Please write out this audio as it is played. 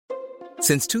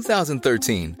Since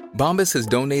 2013, Bombas has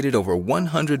donated over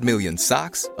 100 million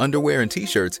socks, underwear, and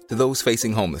T-shirts to those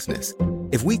facing homelessness.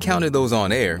 If we counted those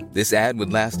on air, this ad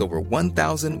would last over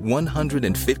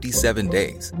 1,157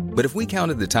 days. But if we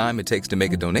counted the time it takes to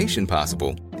make a donation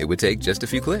possible, it would take just a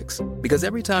few clicks. Because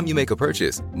every time you make a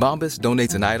purchase, Bombas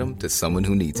donates an item to someone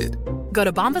who needs it. Go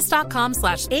to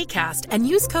bombas.com/ACAST and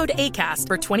use code ACAST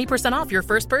for 20% off your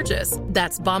first purchase.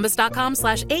 That's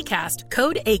bombas.com/ACAST,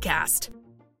 code ACAST.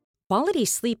 Quality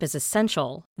sleep is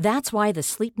essential. That's why the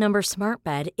Sleep Number Smart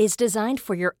Bed is designed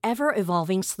for your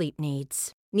ever-evolving sleep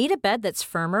needs. Need a bed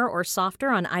that's firmer or softer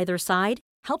on either side?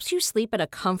 Helps you sleep at a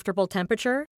comfortable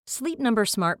temperature? Sleep Number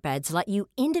Smart Beds let you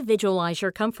individualize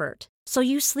your comfort, so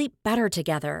you sleep better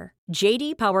together.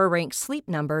 JD Power ranks Sleep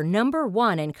Number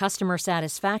 #1 in customer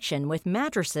satisfaction with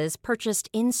mattresses purchased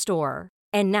in-store.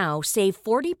 And now save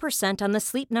 40% on the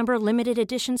Sleep Number Limited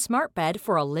Edition Smart Bed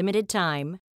for a limited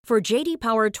time. For JD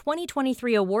Power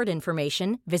 2023 award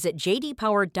information, visit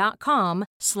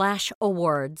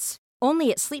jdpower.com/awards.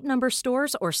 Only at Sleep Number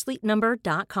stores or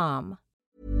sleepnumber.com.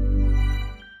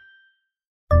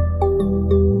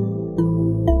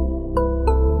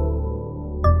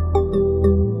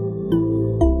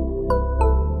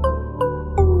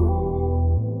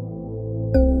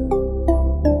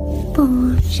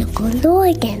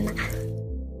 Barnpsykologerna.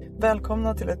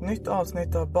 Välkomna till ett nytt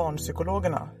avsnitt av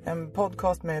Barnpsykologerna, en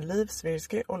podcast med Liv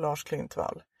Svirsky och Lars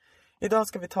Klintvall. Idag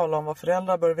ska vi tala om vad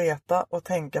föräldrar bör veta och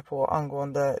tänka på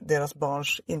angående deras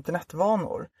barns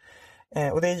internetvanor.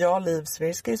 Och det är jag, Liv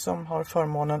Svirsky, som har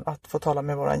förmånen att få tala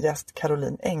med vår gäst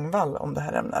Caroline Engvall om det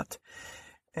här ämnet.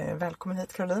 Välkommen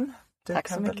hit, Caroline. Tack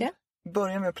så mycket.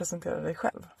 Börja med att presentera dig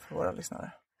själv för våra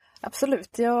lyssnare.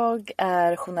 Absolut. Jag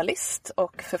är journalist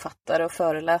och författare och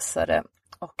föreläsare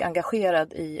och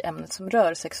engagerad i ämnet som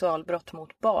rör sexualbrott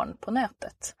mot barn på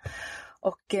nätet.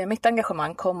 Och mitt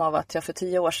engagemang kom av att jag för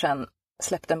 10 år sedan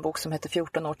släppte en bok som heter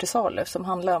 14 år till salu, som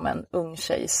handlar om en ung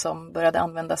tjej som började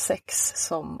använda sex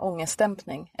som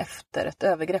ångestdämpning efter ett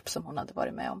övergrepp som hon hade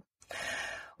varit med om.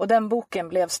 Och den boken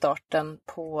blev starten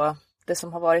på det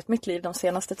som har varit mitt liv de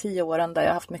senaste 10 åren, där jag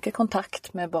har haft mycket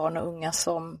kontakt med barn och unga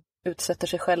som utsätter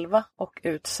sig själva och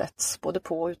utsätts både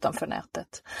på och utanför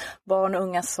nätet. Barn och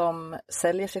unga som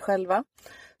säljer sig själva,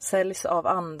 säljs av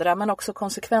andra, men också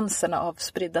konsekvenserna av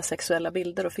spridda sexuella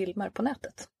bilder och filmer på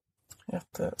nätet.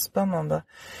 Jättespännande.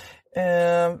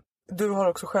 Du har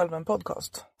också själv en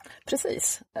podcast.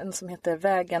 Precis, en som heter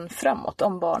Vägen framåt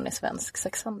om barn i svensk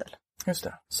sexhandel. Just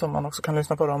det, som man också kan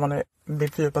lyssna på om man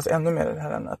vill fördjupas ännu mer i det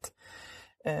här ämnet.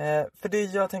 För det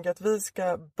jag tänker att vi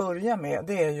ska börja med,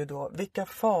 det är ju då, vilka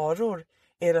faror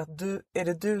är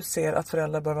det du ser att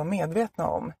föräldrar bör vara medvetna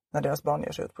om när deras barn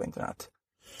ger sig ut på internet?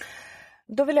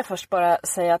 Då vill jag först bara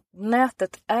säga att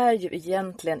nätet är ju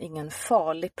egentligen ingen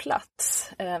farlig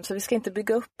plats. Så vi ska inte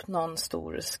bygga upp någon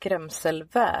stor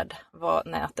skrämselvärld vad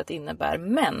nätet innebär.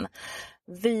 Men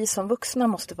vi som vuxna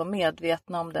måste vara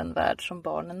medvetna om den värld som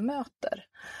barnen möter.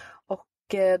 Och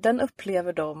den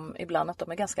upplever de ibland att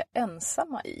de är ganska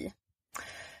ensamma i.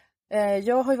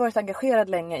 Jag har ju varit engagerad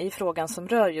länge i frågan som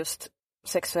rör just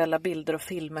sexuella bilder och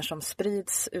filmer som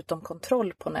sprids utom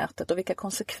kontroll på nätet och vilka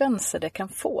konsekvenser det kan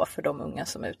få för de unga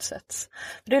som utsätts.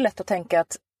 För det är lätt att tänka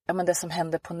att det som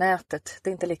händer på nätet, det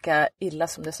är inte lika illa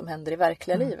som det som händer i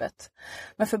verkliga livet.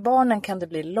 Men för barnen kan det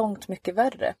bli långt mycket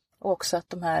värre, och också att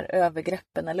de här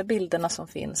övergreppen eller bilderna som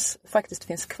finns faktiskt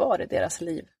finns kvar i deras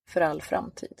liv för all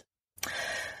framtid.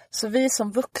 Så vi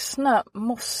som vuxna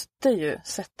måste ju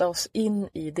sätta oss in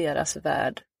i deras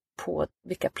värld på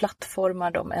vilka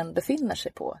plattformar de än befinner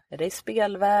sig på. Är det i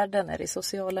spelvärlden, är det i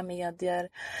sociala medier?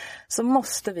 Så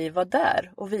måste vi vara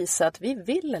där och visa att vi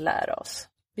vill lära oss.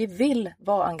 Vi vill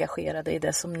vara engagerade i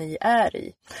det som ni är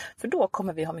i. För då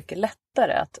kommer vi ha mycket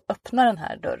lättare att öppna den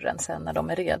här dörren sen när de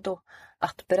är redo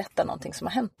att berätta någonting som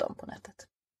har hänt dem på nätet.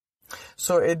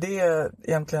 Så är det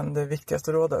egentligen det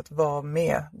viktigaste rådet? Var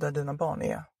med där dina barn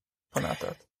är på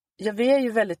nätet? Ja, vi är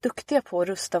ju väldigt duktiga på att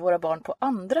rusta våra barn på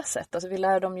andra sätt. Alltså vi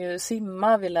lär dem ju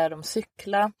simma, vi lär dem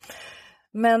cykla.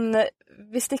 Men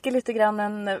vi sticker lite grann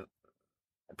en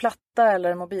platta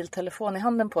eller en mobiltelefon i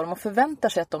handen på dem och förväntar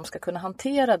sig att de ska kunna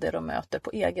hantera det de möter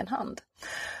på egen hand.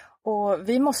 Och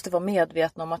vi måste vara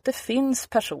medvetna om att det finns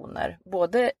personer,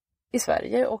 både i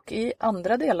Sverige och i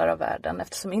andra delar av världen,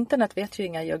 eftersom internet vet ju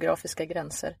inga geografiska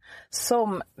gränser,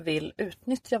 som vill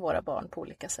utnyttja våra barn på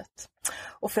olika sätt.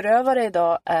 Och förövare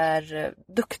idag är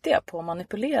duktiga på att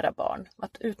manipulera barn,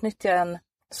 att utnyttja en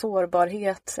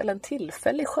sårbarhet eller en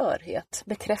tillfällig skörhet,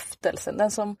 bekräftelsen,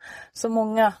 den som så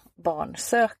många barn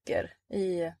söker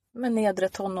i med nedre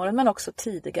tonåren, men också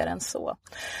tidigare än så.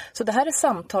 Så det här är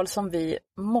samtal som vi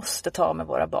måste ta med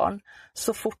våra barn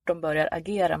så fort de börjar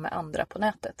agera med andra på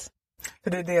nätet.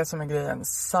 För det är det som är grejen,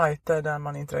 sajter där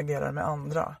man interagerar med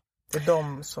andra. Det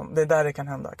är där det kan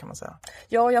hända, kan man säga.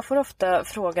 Ja, jag får ofta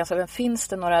frågan, så finns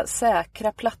det några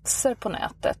säkra platser på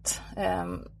nätet?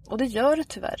 Och det gör det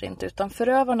tyvärr inte, utan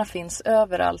förövarna finns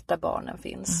överallt där barnen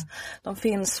finns. De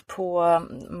finns på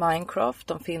Minecraft,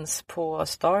 de finns på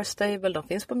Star Stable, de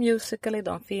finns på Musical.ly,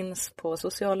 de finns på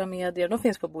sociala medier, de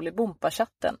finns på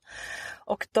Bolibompa-chatten.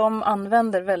 Och de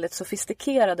använder väldigt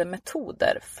sofistikerade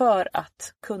metoder för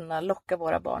att kunna locka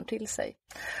våra barn till sig.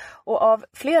 Och av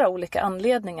flera olika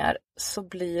anledningar så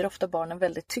blir ofta barnen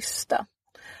väldigt tysta.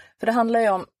 För det handlar ju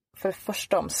om, för det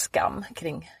första, om skam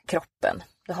kring kroppen.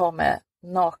 Det har med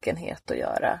nakenhet att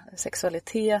göra,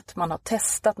 sexualitet. Man har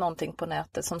testat någonting på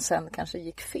nätet som sen kanske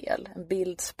gick fel. En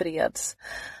bild spreds.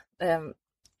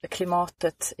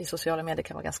 Klimatet i sociala medier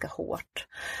kan vara ganska hårt.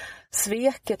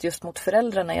 Sveket just mot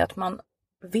föräldrarna är att man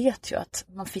vet ju att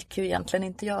man fick ju egentligen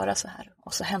inte göra så här.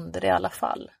 Och så hände det i alla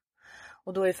fall.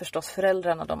 Och då är förstås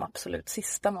föräldrarna de absolut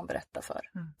sista man berättar för.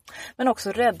 Men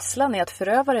också rädslan är att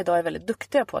förövare idag är väldigt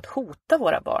duktiga på att hota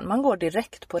våra barn. Man går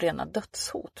direkt på rena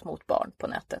dödshot mot barn på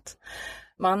nätet.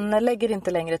 Man lägger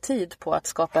inte längre tid på att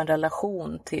skapa en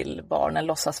relation till barnen,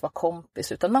 låtsas vara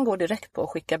kompis, utan man går direkt på att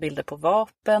skicka bilder på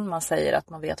vapen. Man säger att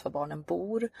man vet var barnen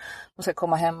bor. Man ska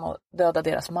komma hem och döda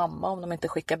deras mamma om de inte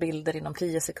skickar bilder inom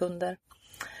 10 sekunder.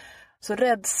 Så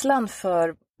rädslan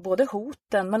för både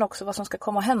hoten men också vad som ska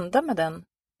komma att hända med den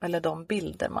eller de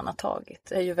bilder man har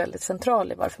tagit är ju väldigt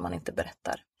central i varför man inte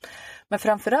berättar. Men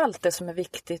framförallt det som är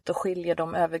viktigt och skiljer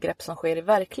de övergrepp som sker i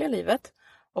verkliga livet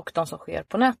och de som sker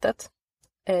på nätet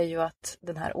är ju att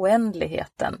den här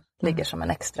oändligheten ligger som en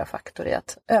extra faktor i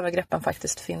att övergreppen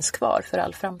faktiskt finns kvar för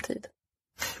all framtid.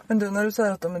 Men du, när du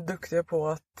säger att de är duktiga på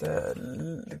att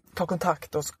ta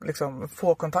kontakt och liksom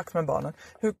få kontakt med barnen,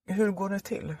 hur går det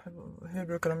till? Hur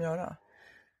brukar de göra?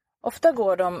 Ofta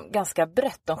går de ganska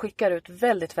brett. De skickar ut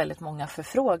väldigt, väldigt många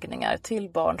förfrågningar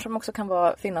till barn som också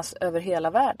kan finnas över hela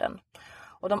världen.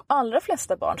 Och de allra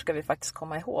flesta barn, ska vi faktiskt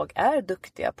komma ihåg, är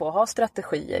duktiga på att ha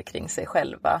strategier kring sig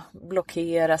själva.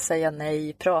 Blockera, säga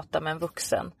nej, prata med en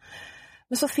vuxen.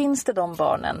 Men så finns det de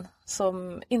barnen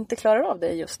som inte klarar av det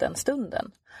i just den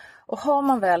stunden. Och har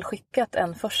man väl skickat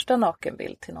en första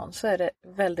nakenbild till någon så är det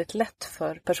väldigt lätt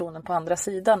för personen på andra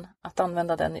sidan att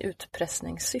använda den i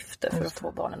utpressningssyfte för att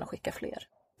få barnen att skicka fler.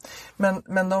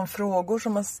 Men de frågor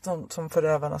som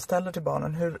förövarna ställer till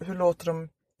barnen, hur låter de?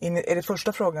 Är det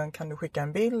första frågan, kan du skicka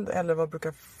en bild? Eller vad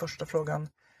brukar första frågan,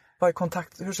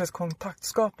 hur ser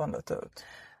kontaktskapandet ut?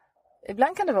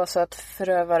 Ibland kan det vara så att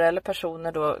förövare eller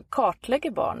personer då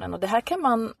kartlägger barnen. Och det här kan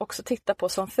man också titta på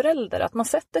som förälder. Att man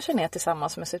sätter sig ner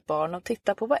tillsammans med sitt barn och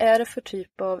tittar på vad är det för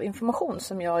typ av information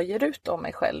som jag ger ut om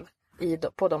mig själv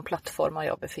på de plattformar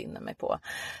jag befinner mig på.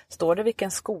 Står det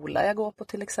vilken skola jag går på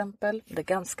till exempel? Det är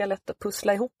ganska lätt att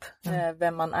pussla ihop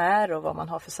vem man är och vad man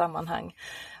har för sammanhang.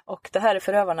 Och det här är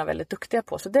förövarna väldigt duktiga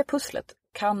på. Så det pusslet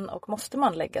kan och måste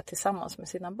man lägga tillsammans med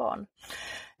sina barn.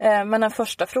 Men en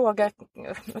första fråga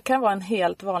kan vara en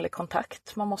helt vanlig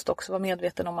kontakt. Man måste också vara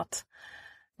medveten om att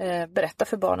berätta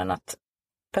för barnen att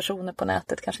personer på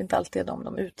nätet kanske inte alltid är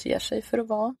de utger sig för att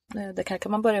vara. Det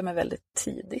kan man börja med väldigt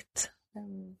tidigt.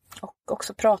 Och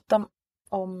också prata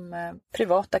om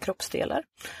privata kroppsdelar.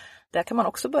 Där kan man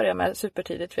också börja med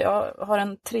supertidigt. För jag har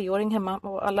en 3-åring hemma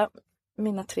och alla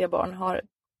mina 3 barn har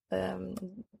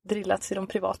drillats i de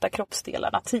privata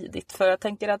kroppsdelarna tidigt. För jag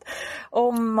tänker att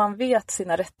om man vet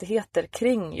sina rättigheter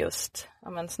kring just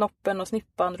snoppen och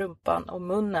snippan, rumpan och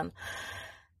munnen,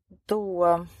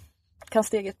 då kan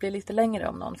steget bli lite längre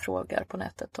om någon frågar på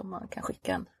nätet om man kan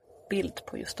skicka en bild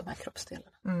på just de här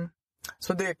kroppsdelarna.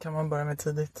 Så det kan man börja med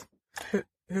tidigt.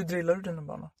 Hur drillar du dina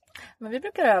barn? Men vi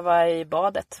brukar öva i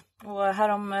badet. Och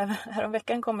härom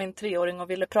veckan kom min 3-åring och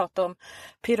ville prata om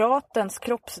piratens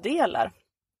kroppsdelar.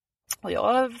 Och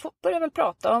jag började väl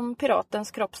prata om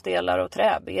piratens kroppsdelar och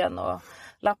träben och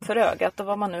lapp för ögat och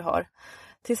vad man nu har.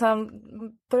 Tills han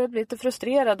började bli lite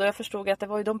frustrerad och jag förstod att det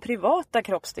var ju de privata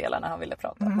kroppsdelarna han ville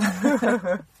prata om.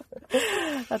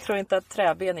 Jag tror inte att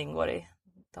träben ingår i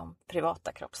de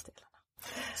privata kroppsdelarna.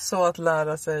 Så att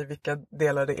lära sig vilka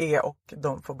delar det är och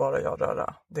de får bara jag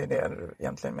röra. Det är det du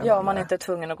egentligen menar. Ja, man är inte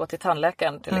tvungen att gå till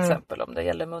tandläkaren till exempel om det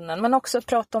gäller munnen. Men också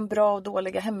prata om bra och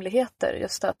dåliga hemligheter.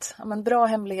 Just att bra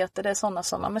hemligheter, det är sådana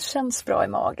som känns bra i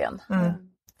magen.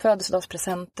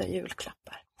 Födelsedagspresenter,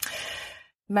 julklappar.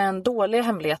 Men dåliga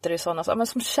hemligheter är ju sådana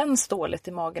som känns dåligt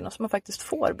i magen och som man faktiskt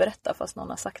får berätta fast någon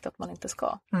har sagt att man inte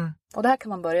ska. Och det här kan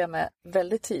man börja med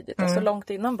väldigt tidigt, alltså långt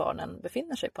innan barnen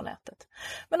befinner sig på nätet.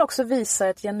 Men också visa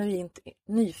ett genuint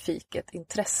nyfiket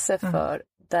intresse för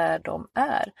där de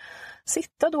är.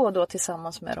 Sitta då och då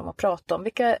tillsammans med dem och prata om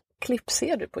vilka klipp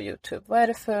ser du på YouTube? Vad är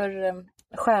det för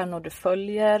stjärnor du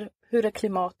följer? Hur är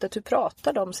klimatet? Hur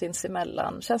pratar de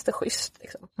sinsemellan? Känns det schysst?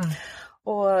 Liksom?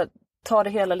 Och ta det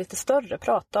hela lite större.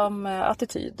 Prata om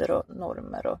attityder och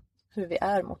normer och hur vi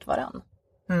är mot varann.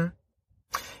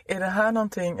 Är det här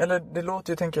någonting, eller det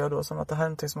låter ju tänker jag då som att det här är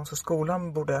någonting som också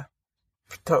skolan borde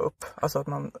ta upp. Alltså att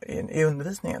man i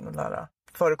undervisningen och lära.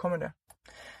 Förekommer det?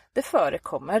 Det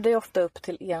förekommer. Det är ofta upp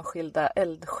till enskilda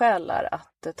eldsjälar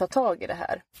att ta tag i det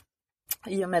här.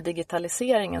 I och med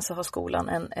digitaliseringen så har skolan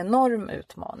en enorm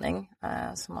utmaning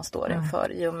som man står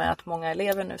inför i och med att många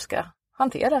elever nu ska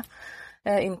hantera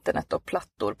internet och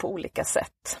plattor på olika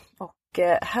sätt. Och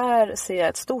här ser jag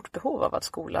ett stort behov av att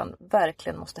skolan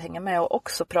verkligen måste hänga med och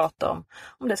också prata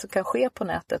om det som kan ske på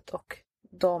nätet och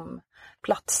de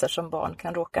platser som barn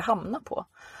kan råka hamna på.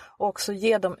 Och också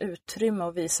ge dem utrymme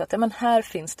och visa att men här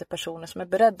finns det personer som är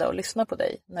beredda att lyssna på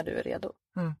dig när du är redo.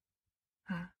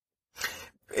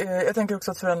 Jag tänker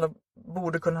också att föräldrar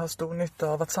borde kunna ha stor nytta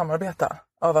av att samarbeta.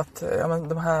 Av att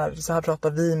så här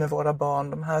pratar vi med våra barn,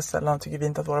 de här ställena tycker vi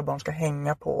inte att våra barn ska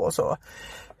hänga på och så.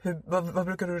 Vad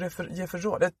brukar du ge för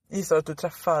råd? Jag gissar att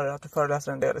du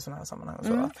föreläser en del i sådana här sammanhang. Och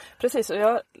så. Precis, och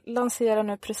jag lanserar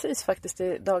nu precis faktiskt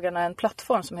i dagarna en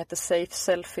plattform som heter Safe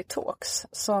Selfie Talks.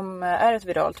 Som är ett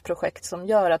viralt projekt som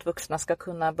gör att vuxna ska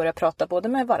kunna börja prata både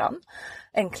med varann,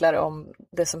 enklare om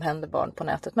det som händer barn på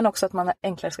nätet. Men också att man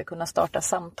enklare ska kunna starta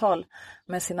samtal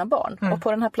med sina barn. Och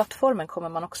på den här plattformen kommer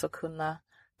man också kunna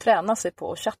träna sig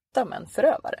på att chatta med en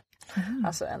förövare.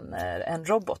 Alltså en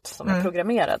robot som är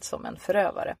programmerad som en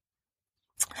förövare.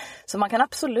 Så man kan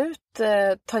absolut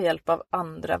ta hjälp av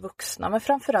andra vuxna, men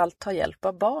framförallt ta hjälp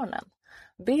av barnen.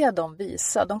 Be dem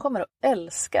visa, de kommer att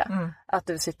älska att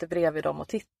du sitter bredvid dem och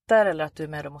tittar eller att du är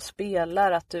med dem och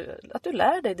spelar, att du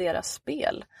lär dig deras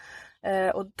spel.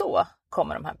 Och då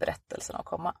kommer de här berättelserna att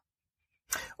komma.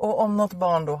 Och om något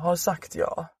barn då har sagt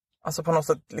ja, alltså på något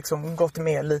sätt liksom gått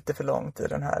med lite för långt i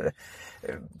den här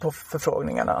på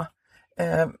förfrågningarna.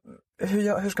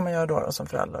 Hur ska man göra då som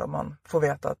förälder om man får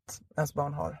veta att ens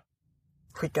barn har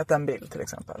skickat en bild till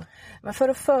exempel? Men för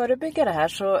att förebygga det här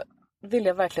så vill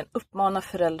jag verkligen uppmana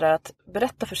föräldrar att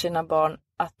berätta för sina barn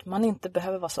att man inte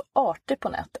behöver vara så artig på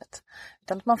nätet.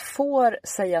 Utan att man får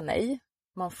säga nej.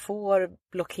 Man får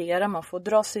blockera, man får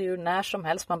dra sig ur när som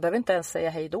helst. Man behöver inte ens säga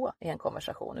hej då i en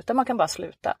konversation, utan man kan bara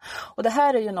sluta. Och det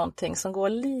här är ju någonting som går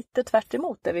lite tvärt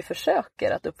emot det vi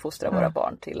försöker att uppfostra våra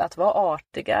barn till. Att vara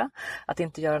artiga, att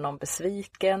inte göra någon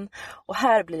besviken. Och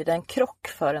här blir det en krock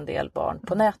för en del barn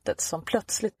på nätet som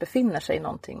plötsligt befinner sig i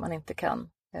någonting man inte kan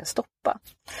stoppa.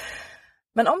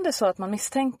 Men om det är så att man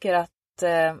misstänker att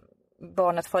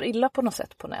barnet far illa på något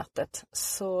sätt på nätet,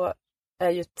 så är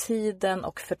ju tiden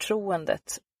och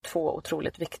förtroendet 2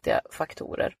 otroligt viktiga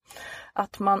faktorer.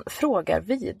 Att man frågar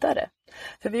vidare.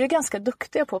 För vi är ganska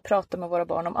duktiga på att prata med våra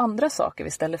barn om andra saker.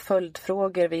 Vi ställer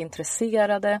följdfrågor, vi är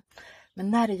intresserade. Men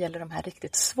när det gäller de här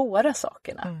riktigt svåra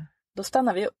sakerna, då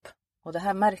stannar vi upp. Och det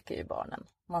här märker ju barnen.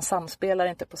 Man samspelar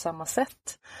inte på samma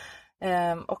sätt.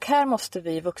 Och här måste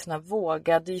vi vuxna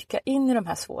våga dyka in i de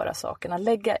här svåra sakerna.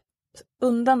 Lägga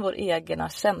undan våra egna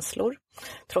känslor,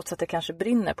 trots att det kanske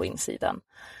brinner på insidan.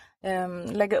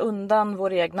 Lägga undan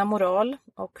vår egna moral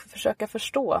och försöka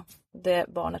förstå det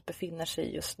barnet befinner sig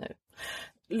i just nu.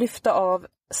 Lyfta av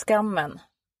skammen.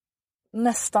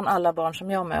 Nästan alla barn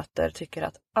som jag möter tycker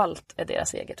att allt är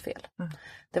deras eget fel.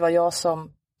 Det var jag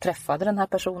som träffade den här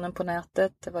personen på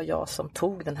nätet. Det var jag som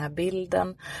tog den här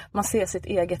bilden. Man ser sitt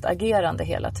eget agerande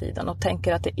hela tiden och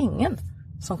tänker att det är ingen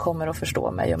som kommer att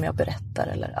förstå mig om jag berättar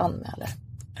eller anmäler.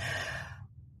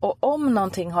 Och om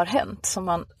någonting har hänt som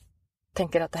man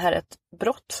tänker att det här är ett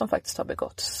brott som faktiskt har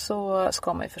begåtts, så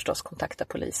ska man ju förstås kontakta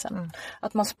polisen.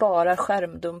 Att man sparar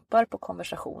skärmdumpar på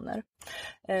konversationer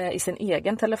i sin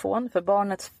egen telefon. För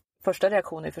barnets första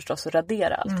reaktion är förstås att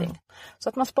radera allting. Så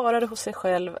att man sparar det hos sig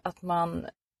själv, att man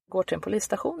går till en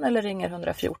polisstation eller ringer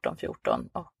 114 14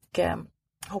 och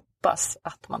hoppas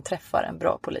att man träffar en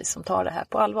bra polis som tar det här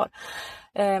på allvar.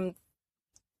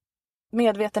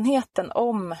 Medvetenheten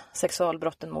om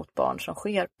sexualbrotten mot barn som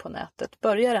sker på nätet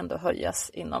börjar ändå höjas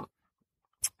inom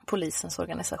polisens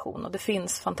organisation. Och det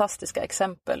finns fantastiska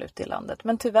exempel ute i landet.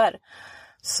 Men tyvärr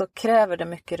så kräver det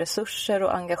mycket resurser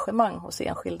och engagemang hos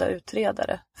enskilda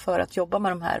utredare för att jobba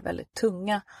med de här väldigt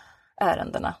tunga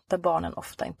ärendena där barnen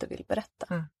ofta inte vill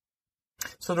berätta.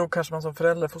 Så då kanske man som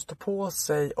förälder får stå på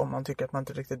sig om man tycker att man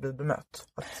inte riktigt blir bemött?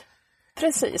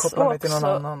 Precis. Koppla mig till någon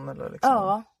annan? Eller liksom.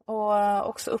 Ja, och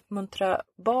också uppmuntra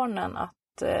barnen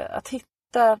att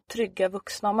hitta trygga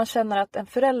vuxna. Om man känner att en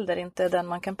förälder inte är den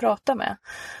man kan prata med,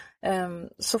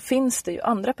 så finns det ju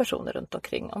andra personer runt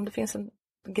omkring. Om det finns en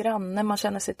granne man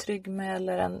känner sig trygg med,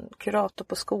 eller en kurator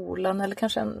på skolan, eller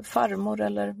kanske en farmor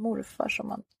eller morfar som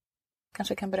man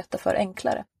kanske kan berätta för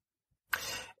enklare.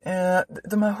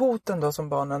 De här hoten då som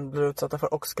barnen blir utsatta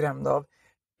för och skrämda av,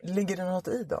 ligger det något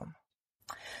i dem?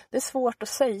 Det är svårt att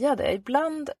säga det.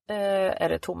 Ibland är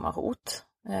det tomma hot.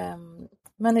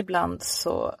 Men ibland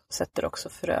så sätter också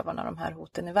förövarna de här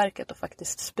hoten i verket och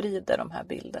faktiskt sprider de här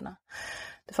bilderna.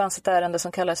 Det fanns ett ärende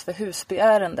som kallades för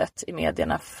Husbyärendet i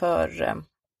medierna för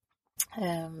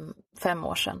 5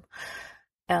 år sedan.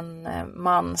 En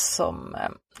man som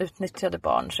utnyttjade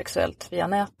barn sexuellt via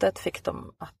nätet fick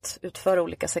dem att utföra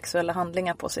olika sexuella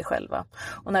handlingar på sig själva.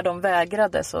 Och när de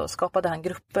vägrade så skapade han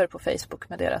grupper på Facebook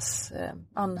med deras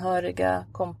anhöriga,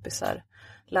 kompisar,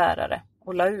 lärare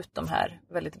och la ut de här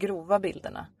väldigt grova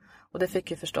bilderna. Och det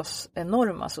fick ju förstås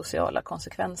enorma sociala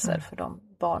konsekvenser för de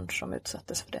barn som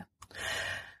utsattes för det.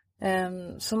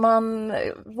 Så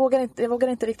jag vågar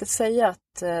inte riktigt säga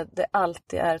att det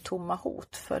alltid är tomma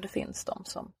hot, för det finns de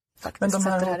som faktiskt sätter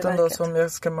det här i verket. Men de här hoten då, som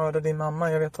jag ska mörda din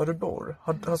mamma, jag vet var du bor.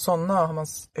 Har man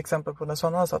exempel på när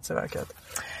sådana har satts i verket?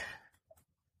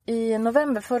 I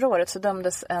november förra året så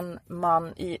dömdes en man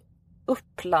i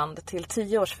Uppland till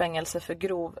 10 års fängelse för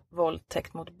grov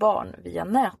våldtäkt mot barn via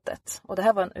nätet. Och det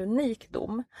här var en unik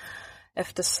dom,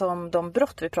 eftersom de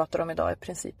brott vi pratar om idag i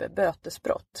princip är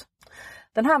bötesbrott.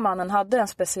 Den här mannen hade en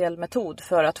speciell metod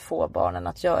för att få barnen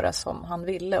att göra som han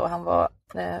ville, och han var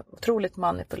otroligt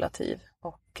manipulativ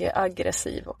och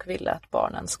aggressiv och ville att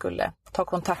barnen skulle ta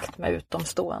kontakt med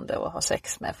utomstående och ha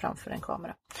sex med framför en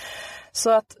kamera. Så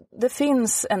att det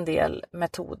finns en del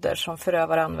metoder som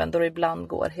förövare använder och ibland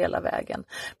går hela vägen.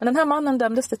 Men den här mannen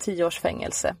dömdes till 10 års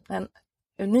fängelse. En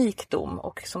unik dom,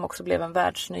 och som också blev en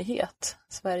världsnyhet.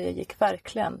 Sverige gick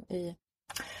verkligen i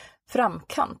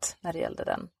framkant när det gällde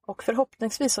den. Och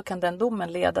förhoppningsvis så kan den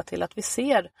domen leda till att vi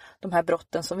ser de här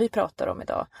brotten som vi pratar om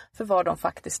idag för vad de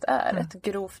faktiskt är. Ett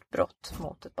grovt brott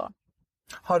mot ett barn.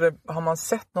 Har man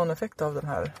sett någon effekt av den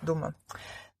här domen?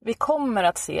 Vi kommer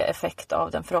att se effekt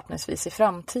av den förhoppningsvis i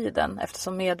framtiden,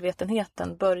 eftersom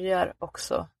medvetenheten börjar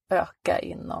också öka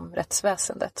inom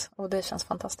rättsväsendet. Och det känns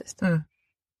fantastiskt.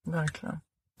 Verkligen.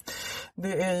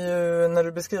 Det är ju, när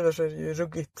du beskriver så är det ju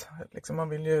ruggigt. Liksom man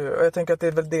vill ju, och jag tänker att det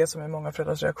är väl det som är många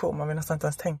föräldrars reaktion. Man vill nästan inte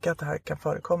ens tänka att det här kan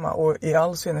förekomma. Och i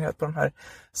all synnerhet på de här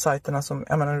sajterna som,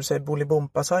 jag menar, när du säger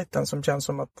Bolibompa-sajten, som känns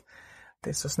som att det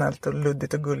är så snällt och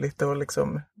luddigt och gulligt och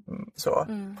liksom så.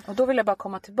 Och då vill jag bara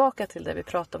komma tillbaka till det vi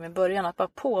pratade om i början. Att bara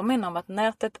påminna om att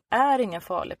nätet är ingen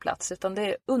farlig plats, utan det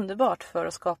är underbart för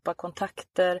att skapa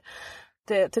kontakter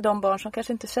till de barn som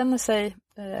kanske inte känner sig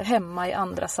hemma i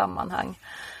andra sammanhang.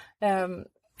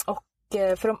 Och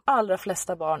för de allra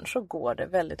flesta barn så går det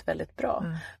väldigt, väldigt bra.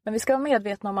 Men vi ska vara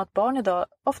medvetna om att barn idag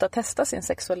ofta testar sin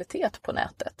sexualitet på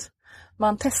nätet.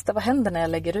 Man testar vad händer när jag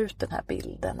lägger ut den här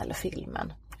bilden eller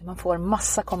filmen. Man får en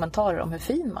massa kommentarer om hur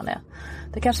fin man är.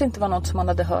 Det kanske inte var något som man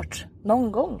hade hört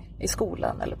någon gång i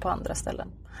skolan eller på andra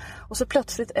ställen. Och så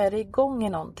plötsligt är det igång i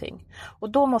någonting. Och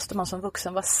då måste man som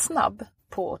vuxen vara snabb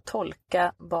på att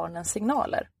tolka barnens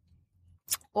signaler.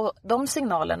 Och de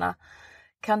signalerna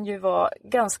kan ju vara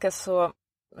ganska så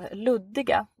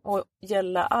luddiga och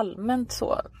gälla allmänt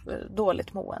så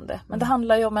dåligt mående. Men det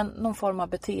handlar ju om någon form av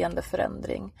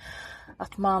beteendeförändring.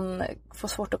 Att man får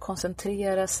svårt att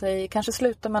koncentrera sig, kanske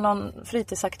sluta med någon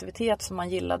fritidsaktivitet som man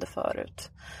gillade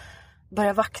förut.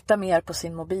 Börja vakta mer på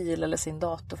sin mobil eller sin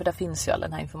dator, för där finns ju all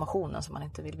den här informationen som man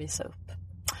inte vill visa upp.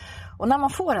 Och när man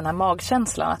får den här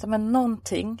magkänslan att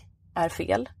någonting är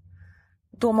fel,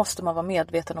 då måste man vara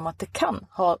medveten om att det kan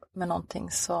ha med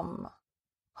någonting som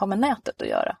har med nätet att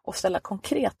göra och ställa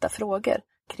konkreta frågor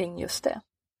kring just det.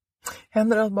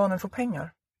 Händer det att barnen får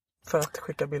pengar för att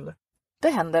skicka bilder? Det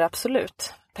händer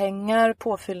absolut. Pengar,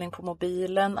 påfyllning på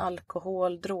mobilen,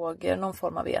 alkohol, droger, någon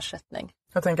form av ersättning.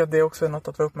 Jag tänker att det också är något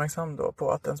att vara uppmärksam då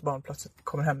på, att ens barn plötsligt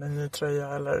kommer hem med en ny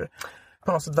tröja eller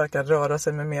på något sätt verkar röra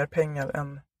sig med mer pengar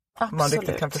än man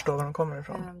riktigt kan förstå var de kommer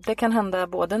ifrån. Det kan hända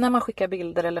både när man skickar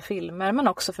bilder eller filmer, men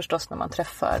också förstås när man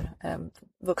träffar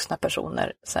vuxna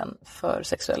personer sen för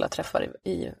sexuella träffar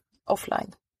i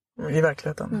offline. I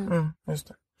verkligheten,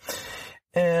 just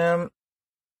det.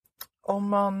 Om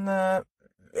man,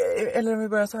 eller om vi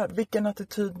börjar så här, vilken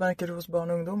attityd märker du hos barn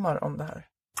och ungdomar om det här?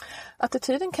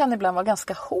 Attityden kan ibland vara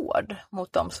ganska hård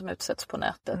mot de som utsätts på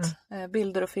nätet.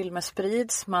 Bilder och filmer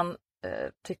sprids, man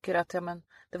tycker att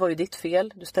det var ju ditt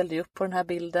fel, du ställde ju upp på den här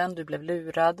bilden, du blev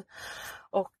lurad.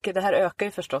 Och det här ökar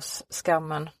ju förstås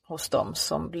skammen hos dem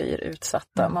som blir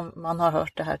utsatta. Man har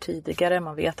hört det här tidigare,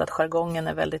 man vet att jargongen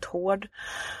är väldigt hård.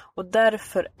 Och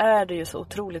därför är det ju så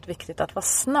otroligt viktigt att vara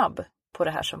snabb på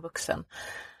det här som vuxen.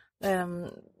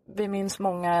 Vi minns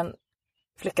många, en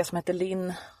flicka som heter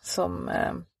Linn som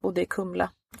bodde i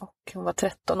Kumla. Och hon var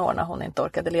 13 år när hon inte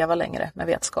orkade leva längre med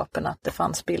vetskapen att det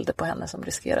fanns bilder på henne som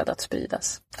riskerade att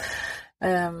spridas.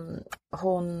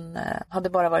 Hon hade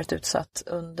bara varit utsatt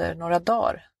under några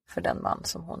dagar för den man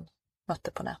som hon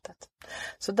mötte på nätet.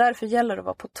 Så därför gäller det att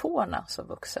vara på tårna som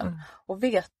vuxen och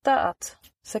veta att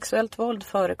sexuellt våld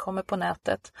förekommer på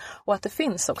nätet och att det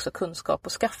finns också kunskap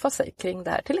att skaffa sig kring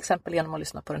det här. Till exempel genom att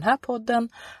lyssna på den här podden,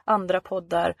 andra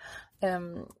poddar.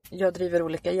 Jag driver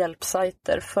olika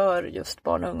hjälpsajter för just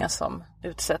barn och unga som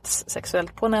utsätts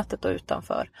sexuellt på nätet och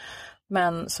utanför.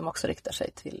 Men som också riktar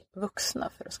sig till vuxna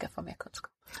för att skaffa mer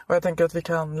kunskap. Och jag tänker att vi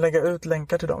kan lägga ut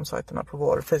länkar till de sajterna på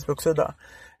vår Facebook-sida.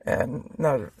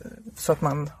 Så att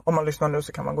om man lyssnar nu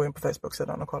så kan man gå in på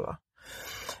Facebook-sidan och kolla.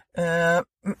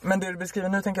 Men det du beskriver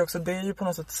nu tänker jag också, det är ju på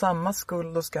något sätt samma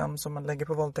skuld och skam som man lägger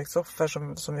på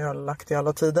våldtäktsoffer som vi har lagt i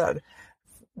alla tider.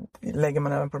 Lägger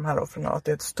man även på de här offren, att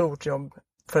det är ett stort jobb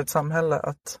för ett samhälle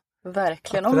att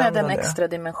verkligen, och med den extra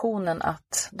dimensionen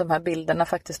att de här bilderna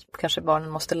faktiskt kanske barnen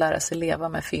måste lära sig leva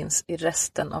med finns i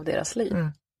resten av deras liv.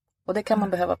 Och det kan man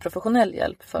behöva professionell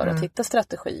hjälp för att hitta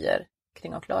strategier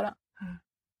kring att klara.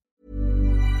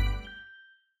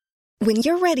 When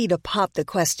you're ready to pop the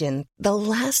question, the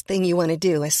last thing you want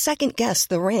to do is second guess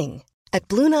the ring. At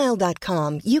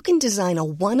BlueNile.com you can design a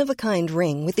one-of-a-kind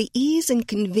ring with the ease and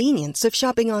convenience of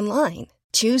shopping online.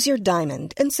 Choose your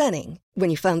diamond and setting. When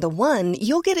you find the one,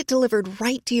 you'll get it delivered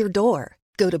right to your door.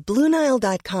 Go to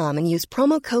BlueNile.com and use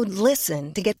promo code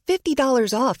LISTEN to get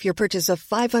 $50 off your purchase of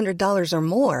 $500 or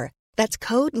more. That's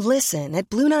code LISTEN at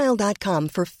BlueNile.com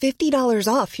for $50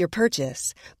 off your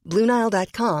purchase.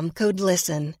 BlueNile.com, code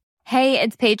LISTEN. Hey,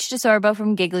 it's Paige DeSorbo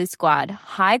from Giggly Squad.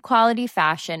 High quality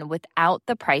fashion without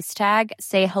the price tag.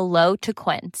 Say hello to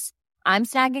Quince. I'm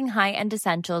snagging high-end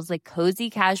essentials like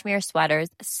cozy cashmere sweaters,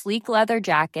 sleek leather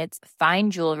jackets, fine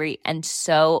jewelry, and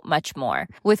so much more.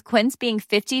 With Quince being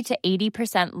 50 to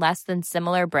 80% less than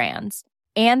similar brands.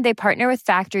 And they partner with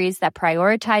factories that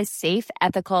prioritize safe,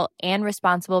 ethical, and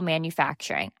responsible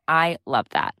manufacturing. I love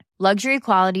that. Luxury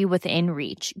quality within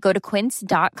reach. Go to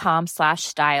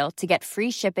quince.com/style to get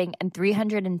free shipping and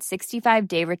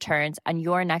 365-day returns on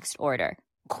your next order.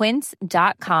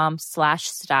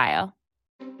 Quince.com/style.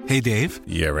 Hey, Dave.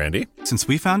 Yeah, Randy. Since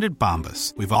we founded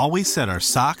Bombas, we've always said our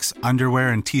socks, underwear,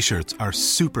 and T-shirts are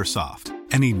super soft.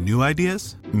 Any new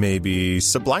ideas? Maybe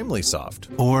sublimely soft.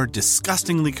 Or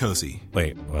disgustingly cozy.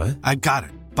 Wait, what? I got it.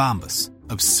 Bombas.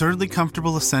 Absurdly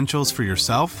comfortable essentials for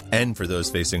yourself and for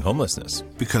those facing homelessness.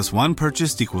 Because one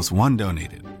purchased equals one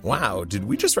donated. Wow, did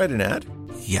we just write an ad?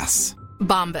 Yes.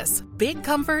 Bombas. Big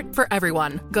comfort for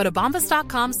everyone. Go to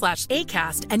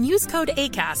bombas.com/ACAST and use code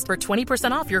ACAST for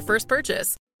 20% off your first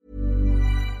purchase.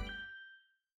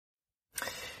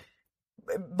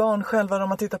 Barn själva, om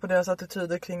man tittar på deras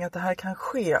attityder kring att det här kan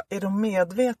ske, är de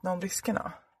medvetna om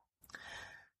riskerna?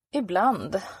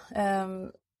 Ibland.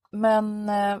 Men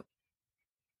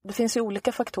det finns ju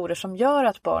olika faktorer som gör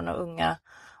att barn och unga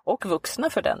och vuxna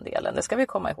för den delen, det ska vi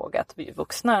komma ihåg att vi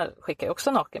vuxna skickar ju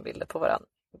också nakenbilder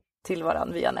till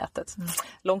varandra via nätet.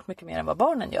 Långt mycket mer än vad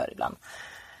barnen gör ibland.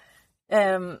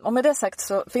 Och med det sagt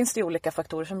så finns det olika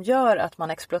faktorer som gör att man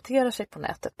exploaterar sig på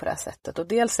nätet på det här sättet. Och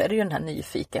dels är det ju den här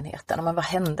nyfikenheten. Men vad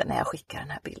händer när jag skickar den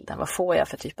här bilden? Vad får jag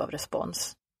för typ av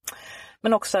respons?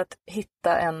 Men också att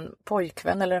hitta en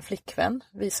pojkvän eller en flickvän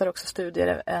visar också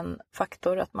studier en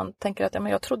faktor. Att man tänker att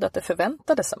jag trodde att det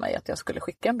förväntades av mig att jag skulle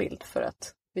skicka en bild för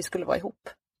att vi skulle vara ihop.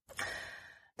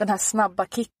 Den här snabba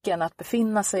kicken att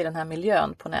befinna sig i den här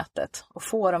miljön på nätet och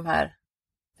få de här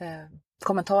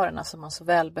kommentarerna som man så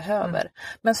väl behöver.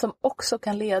 Men som också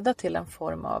kan leda till en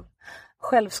form av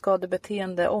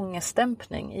självskadebeteende,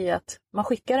 ångestdämpning i att man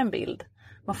skickar en bild.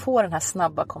 Man får den här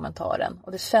snabba kommentaren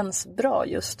och det känns bra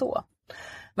just då.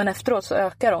 Men efteråt så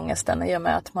ökar ångesten i och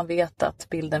med att man vet att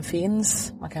bilden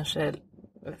finns. Man kanske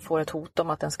får ett hot om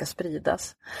att den ska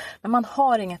spridas. Men man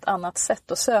har inget annat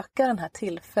sätt att söka den här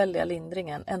tillfälliga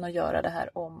lindringen än att göra det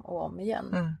här om och om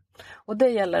igen. Och det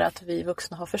gäller att vi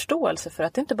vuxna har förståelse för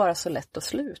att det inte bara är så lätt att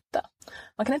sluta.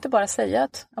 Man kan inte bara säga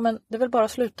att det är väl bara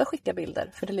att sluta skicka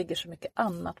bilder för det ligger så mycket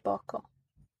annat bakom.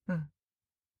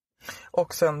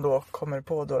 Och sen då kommer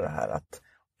på då det här att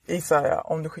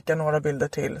Isaiah, om du skickar några bilder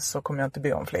till så kommer jag inte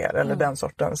be om fler. Eller den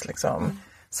sortens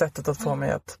sättet att få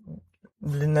mig att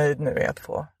bli nöjd nu är att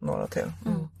få några till.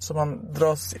 Så man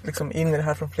dras liksom in i det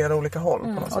här från flera olika håll. På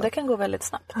något sätt. Och det kan gå väldigt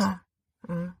snabbt.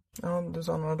 Ja, du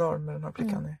sa några dagar med den här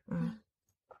flickan.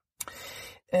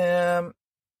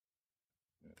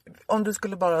 Om du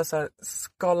skulle bara så här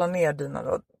skala ner dina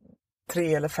då,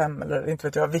 3 eller 5 eller inte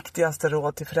vet jag, viktigaste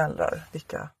råd till föräldrar.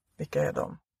 Vilka är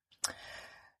de?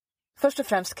 Först och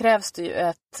främst krävs det ju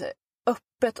ett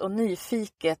öppet och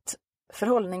nyfiket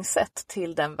förhållningssätt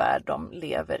till den värld de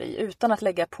lever i, utan att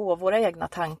lägga på våra egna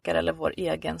tankar eller vår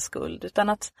egen skuld, utan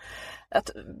att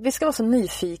vi ska vara så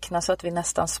nyfikna så att vi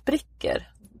nästan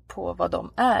spricker på vad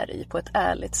de är i på ett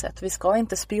ärligt sätt. Vi ska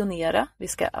inte spionera, vi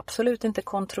ska absolut inte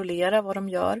kontrollera vad de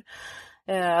gör.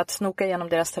 Att snoka igenom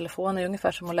deras telefon är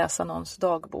ungefär som att läsa någons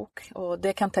dagbok, och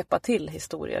det kan täppa till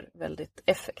historier väldigt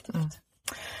effektivt.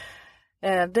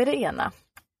 Det är det ena.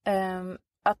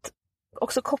 Att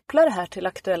också koppla det här till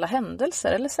aktuella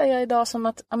händelser, eller säga idag som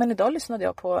att idag lyssnade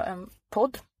jag på en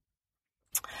podd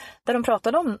där de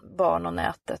pratade om barn och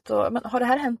nätet. Och, har det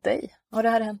här hänt dig? Har det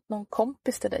här hänt någon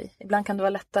kompis till dig? Ibland kan det vara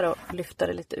lättare att lyfta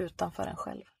det lite utanför en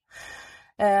själv.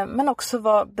 Men också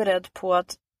vara beredd på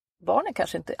att barnen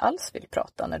kanske inte alls vill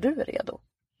prata när du är redo.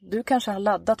 Du kanske har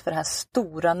laddat för det här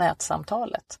stora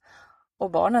nätsamtalet.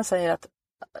 Och barnen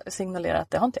signalerar att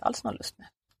det har inte alls någon lust med.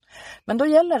 Men då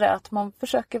gäller det att man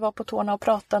försöker vara på tårna och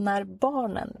prata när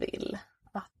barnen vill.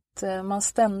 Att man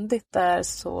ständigt är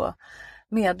så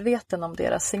medveten om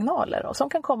deras signaler. Och som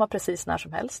kan komma precis när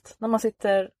som helst. När man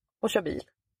sitter och kör bil.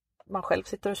 Man själv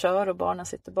sitter och kör och barnen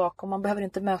sitter bakom. Man behöver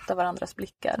inte möta varandras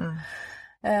blickar.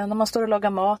 När man står och lagar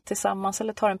mat tillsammans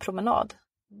eller tar en promenad.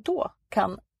 Då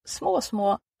kan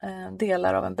små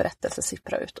delar av en berättelse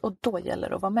sippra ut. Och då gäller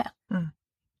det att vara med.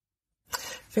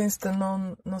 Finns det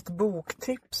något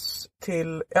boktips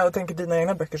till, jag tänker dina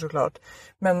egna böcker såklart,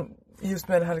 men just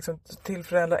med det här liksom till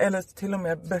föräldrar, eller till och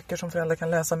med böcker som föräldrar kan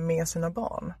läsa med sina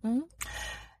barn?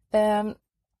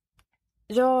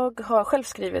 Jag har själv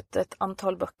skrivit ett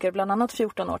antal böcker, bland annat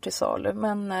 14 år till salu,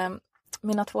 men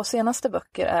mina 2 senaste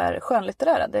böcker är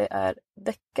skönlitterära. Det är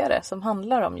deckare som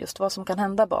handlar om just vad som kan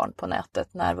hända barn på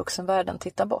nätet när vuxenvärlden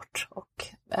tittar bort, och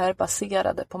är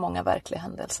baserade på många verkliga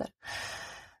händelser.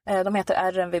 De heter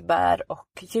Ärren vi bär och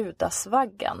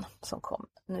Judasvaggan, som kom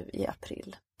nu i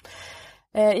april.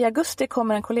 I augusti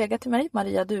kommer en kollega till mig,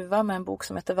 Maria Duva, med en bok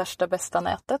som heter Värsta bästa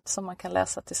nätet, som man kan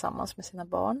läsa tillsammans med sina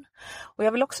barn. Och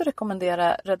jag vill också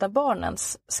rekommendera Rädda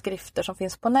Barnens skrifter som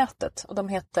finns på nätet, och de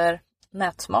heter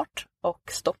Nätsmart och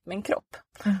Stopp min kropp.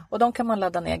 Och de kan man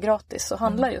ladda ner gratis och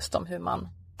handlar just om hur man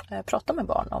pratar med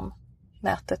barn om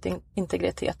nätet,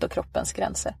 integritet och kroppens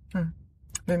gränser.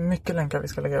 Det är mycket länkar vi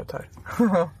ska lägga ut här.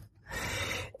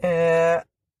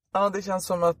 Ja, det känns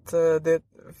som att det är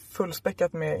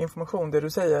fullspäckat med information, det du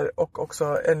säger, och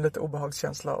också en lite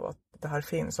obehagskänsla av att det här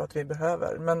finns och att vi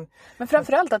behöver. Men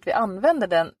framförallt att vi använder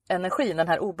den energin, den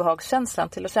här obehagskänslan,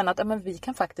 till att känna att vi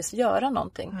kan faktiskt göra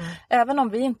någonting. Även om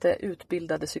vi inte är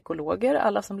utbildade psykologer,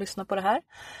 alla som lyssnar på det här,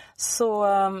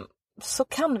 så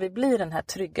kan vi bli den här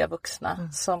trygga vuxna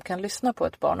som kan lyssna på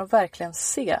ett barn och verkligen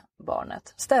se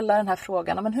barnet. Ställa den här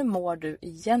frågan, men hur mår du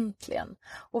egentligen?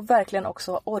 Och verkligen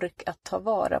också ha ork att ta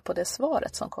vara på det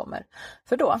svaret som kommer.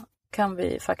 För då kan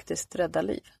vi faktiskt rädda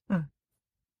liv.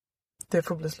 Det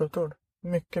får bli slutord.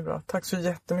 Mycket bra. Tack så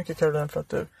jättemycket, Caroline, för att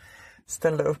du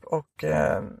ställde upp och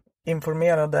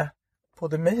informerade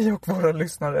både mig och våra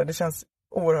lyssnare. Det känns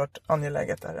oerhört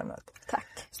angeläget, det här ämnet.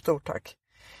 Tack. Stort tack.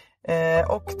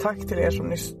 Och tack till er som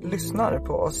lyssnar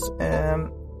på oss.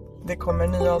 Det kommer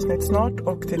nya avsnitt snart,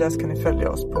 och till dess kan ni följa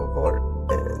oss på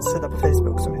vår sida på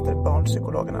Facebook som heter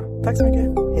Barnpsykologerna. Tack så mycket.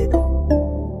 Hej då.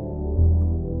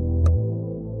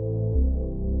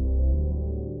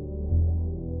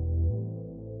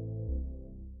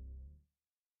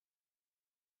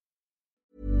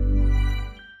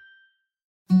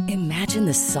 Imagine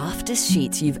the softest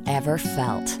sheets you've ever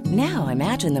felt. Now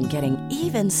imagine them getting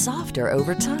even softer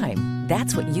over time.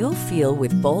 That's what you'll feel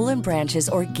with Boll & Branch's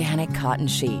organic cotton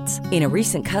sheets. In a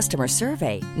recent customer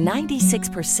survey,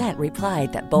 96%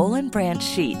 replied that Boll & Branch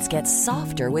sheets get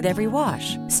softer with every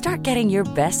wash. Start getting your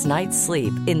best night's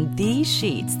sleep in these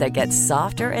sheets that get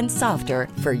softer and softer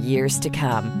for years to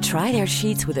come. Try their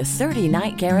sheets with a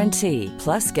 30-night guarantee.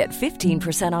 Plus, get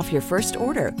 15% off your first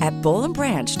order at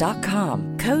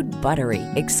BollandBranch.com. Code BUTTERY.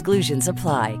 Exclusions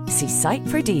apply. See site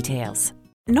for details.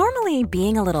 Normally,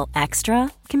 being a little extra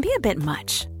can be a bit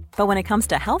much. But when it comes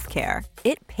to healthcare,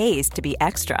 it pays to be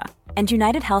extra. And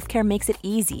United Healthcare makes it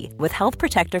easy with Health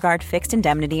Protector Guard fixed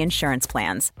indemnity insurance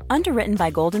plans. Underwritten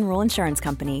by Golden Rule Insurance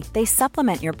Company, they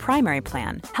supplement your primary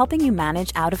plan, helping you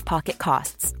manage out-of-pocket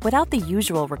costs without the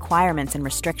usual requirements and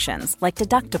restrictions like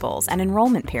deductibles and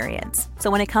enrollment periods. So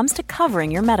when it comes to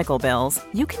covering your medical bills,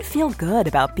 you can feel good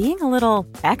about being a little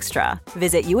extra.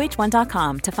 Visit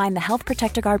UH1.com to find the Health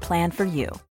Protector Guard plan for you.